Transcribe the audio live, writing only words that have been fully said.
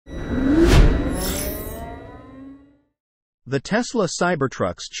The Tesla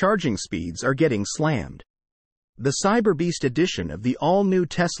Cybertruck's charging speeds are getting slammed. The Cyberbeast edition of the all-new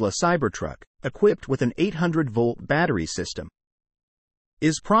Tesla Cybertruck, equipped with an 800-volt battery system,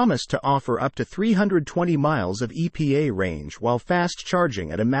 is promised to offer up to 320 miles of EPA range while fast charging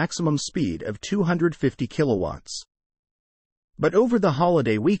at a maximum speed of 250 kilowatts. But over the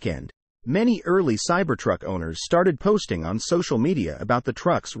holiday weekend, many early Cybertruck owners started posting on social media about the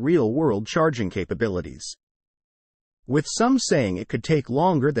truck's real-world charging capabilities, with some saying it could take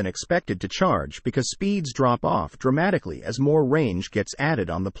longer than expected to charge because speeds drop off dramatically as more range gets added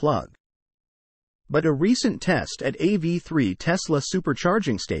on the plug. But a recent test at AV3 Tesla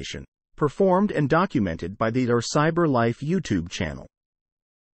supercharging station, performed and documented by the Cyberlife YouTube channel,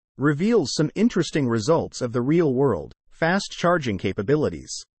 reveals some interesting results of the real-world, fast charging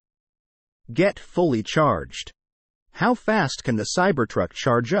capabilities. Get fully charged. How fast can the Cybertruck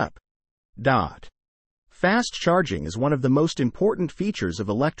charge up? Fast charging is one of the most important features of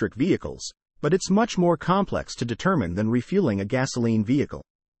electric vehicles, but it's much more complex to determine than refueling a gasoline vehicle.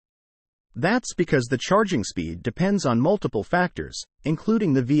 That's because the charging speed depends on multiple factors,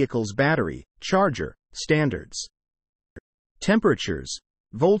 including the vehicle's battery, charger, standards, temperatures,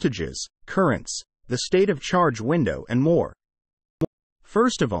 voltages, currents, the state of charge window, and more.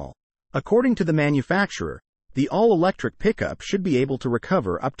 First of all, according to the manufacturer, the all-electric pickup should be able to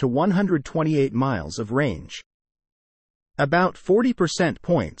recover up to 128 miles of range. About 40%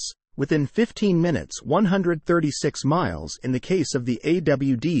 points, within 15 minutes 136 miles in the case of the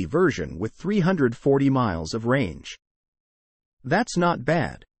AWD version with 340 miles of range. That's not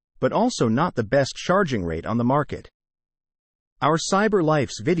bad, but also not the best charging rate on the market. Our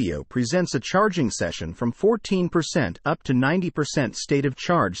Cyberlife's video presents a charging session from 14% up to 90% state of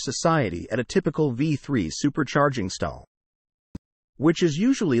charge society at a typical V3 supercharging stall, which is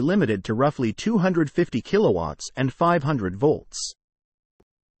usually limited to roughly 250 kilowatts and 500 volts.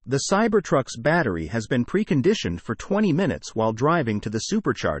 The Cybertruck's battery has been preconditioned for 20 minutes while driving to the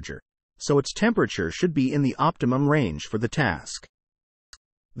supercharger, so its temperature should be in the optimum range for the task.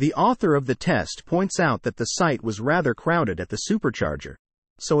 The author of the test points out that the site was rather crowded at the supercharger,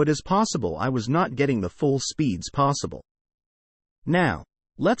 so it is possible I was not getting the full speeds possible. Now,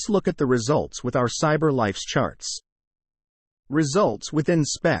 let's look at the results with our Cyberlife's charts. Results within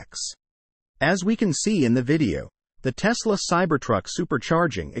specs. As we can see in the video, the Tesla Cybertruck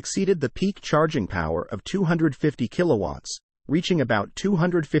supercharging exceeded the peak charging power of 250 kilowatts, reaching about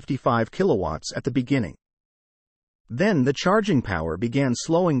 255 kilowatts at the beginning. Then the charging power began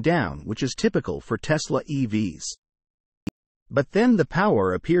slowing down, which is typical for Tesla EVs. But then the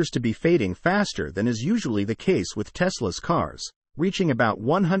power appears to be fading faster than is usually the case with Tesla's cars, reaching about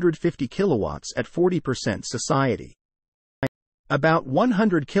 150 kilowatts at 40% society, about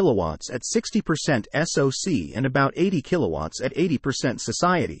 100 kilowatts at 60% SOC, and about 80 kilowatts at 80%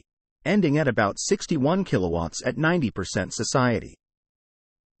 society, ending at about 61 kilowatts at 90% society.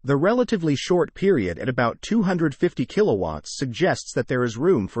 The relatively short period at about 250 kilowatts suggests that there is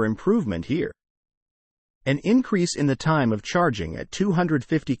room for improvement here. An increase in the time of charging at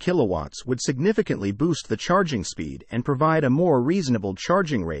 250 kilowatts would significantly boost the charging speed and provide a more reasonable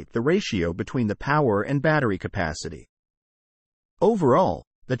charging rate, the ratio between the power and battery capacity. Overall,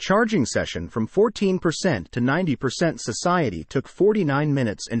 the charging session from 14% to 90% society took 49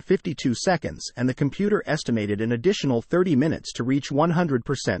 minutes and 52 seconds, and the computer estimated an additional 30 minutes to reach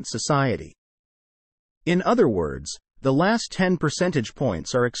 100% society. In other words, the last 10 percentage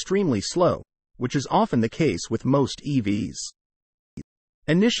points are extremely slow, which is often the case with most EVs.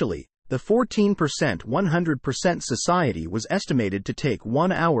 Initially, the 14% 100% society was estimated to take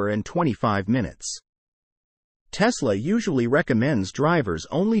 1 hour and 25 minutes. Tesla usually recommends drivers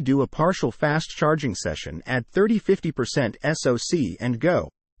only do a partial fast charging session at 30–50% SOC and go,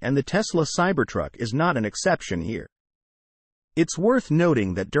 and the Tesla Cybertruck is not an exception here. It's worth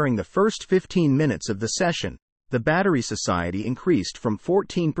noting that during the first 15 minutes of the session, the battery society increased from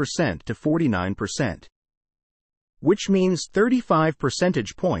 14% to 49%, which means 35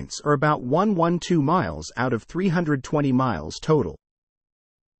 percentage points, or about 112 miles out of 320 miles total.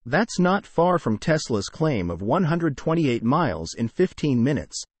 That's not far from Tesla's claim of 128 miles in 15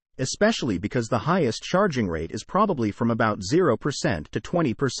 minutes, especially because the highest charging rate is probably from about 0% to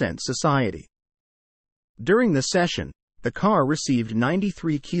 20% society. During the session, the car received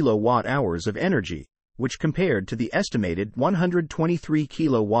 93 kilowatt-hours of energy, which compared to the estimated 123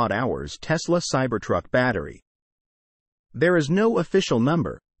 kilowatt-hours Tesla Cybertruck battery. There is no official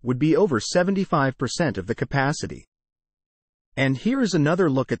number, would be over 75% of the capacity. And here is another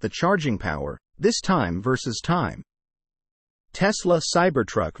look at the charging power, this time versus time. Tesla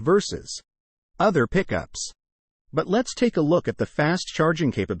Cybertruck versus other pickups. But let's take a look at the fast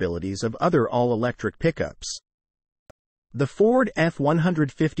charging capabilities of other all-electric pickups. The Ford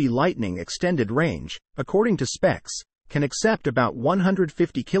F-150 Lightning extended range, according to specs, can accept about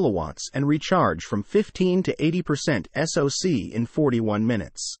 150 kilowatts and recharge from 15 to 80% SOC in 41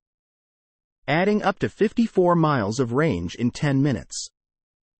 minutes, adding up to 54 miles of range in 10 minutes.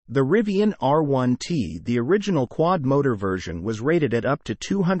 The Rivian R1T, the original quad-motor version, was rated at up to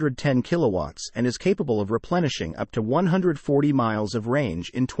 210 kilowatts and is capable of replenishing up to 140 miles of range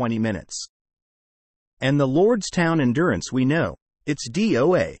in 20 minutes. And the Lordstown Endurance we know, its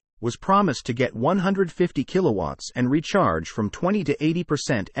DOA, was promised to get 150 kilowatts and recharge from 20 to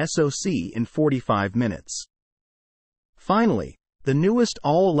 80% SOC in 45 minutes. Finally, the newest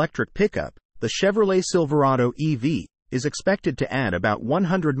all-electric pickup, the Chevrolet Silverado EV, is expected to add about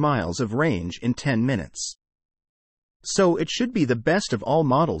 100 miles of range in 10 minutes. So it should be the best of all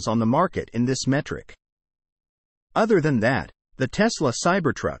models on the market in this metric. Other than that, the Tesla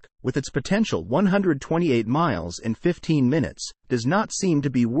Cybertruck, with its potential 128 miles in 15 minutes, does not seem to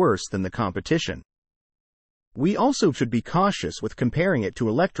be worse than the competition. We also should be cautious with comparing it to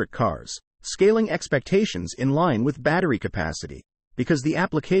electric cars, scaling expectations in line with battery capacity, because the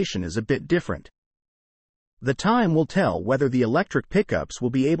application is a bit different. The time will tell whether the electric pickups will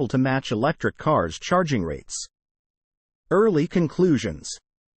be able to match electric cars' charging rates. Early conclusions.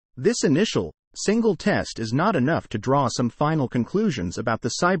 This initial, single test is not enough to draw some final conclusions about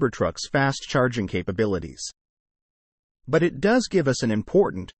the Cybertruck's fast charging capabilities. But it does give us an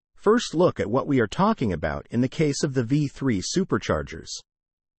important, first look at what we are talking about in the case of the V3 superchargers.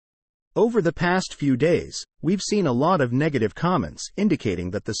 Over the past few days, we've seen a lot of negative comments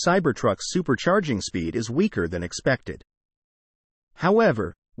indicating that the Cybertruck's supercharging speed is weaker than expected.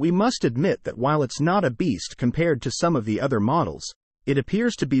 However, we must admit that while it's not a beast compared to some of the other models, it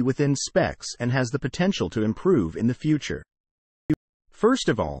appears to be within specs and has the potential to improve in the future. First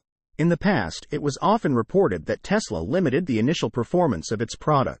of all, in the past it was often reported that Tesla limited the initial performance of its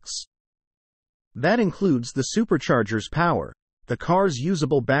products. That includes the supercharger's power, the car's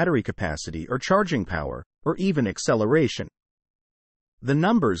usable battery capacity or charging power, or even acceleration. The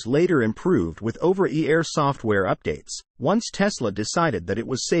numbers later improved with over-the-air software updates, once Tesla decided that it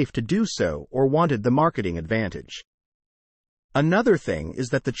was safe to do so or wanted the marketing advantage. Another thing is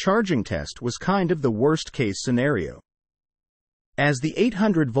that the charging test was kind of the worst-case scenario, as the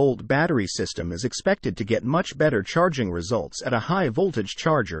 800-volt battery system is expected to get much better charging results at a high-voltage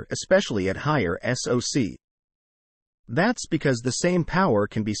charger, especially at higher SOC. That's because the same power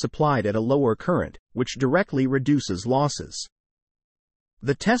can be supplied at a lower current, which directly reduces losses.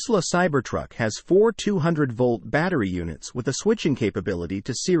 The Tesla Cybertruck has 4 200-volt battery units with a switching capability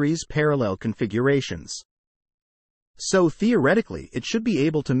to series parallel configurations. So theoretically, it should be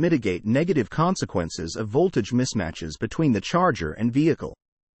able to mitigate negative consequences of voltage mismatches between the charger and vehicle.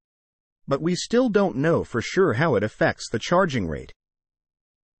 But we still don't know for sure how it affects the charging rate.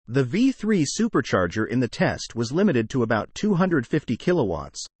 The V3 supercharger in the test was limited to about 250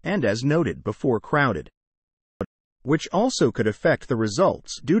 kilowatts, and as noted before, crowded, which also could affect the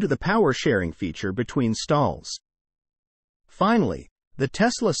results due to the power sharing feature between stalls. Finally, the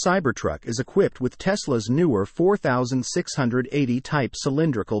Tesla Cybertruck is equipped with Tesla's newer 4680 type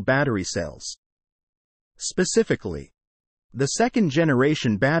cylindrical battery cells. Specifically, the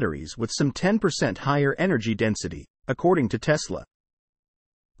second-generation batteries with some 10% higher energy density, according to Tesla.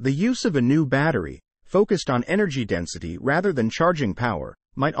 The use of a new battery, focused on energy density rather than charging power,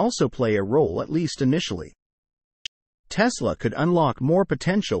 might also play a role, at least initially. Tesla could unlock more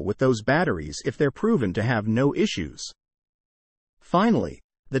potential with those batteries if they're proven to have no issues. Finally,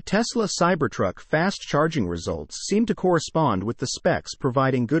 the Tesla Cybertruck fast charging results seem to correspond with the specs,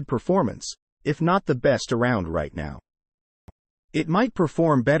 providing good performance, if not the best around right now. It might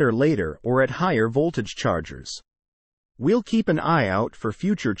perform better later or at higher voltage chargers. We'll keep an eye out for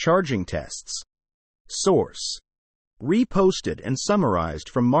future charging tests. Source: reposted and summarized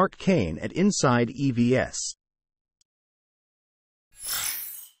from Mark Kane at Inside EVS.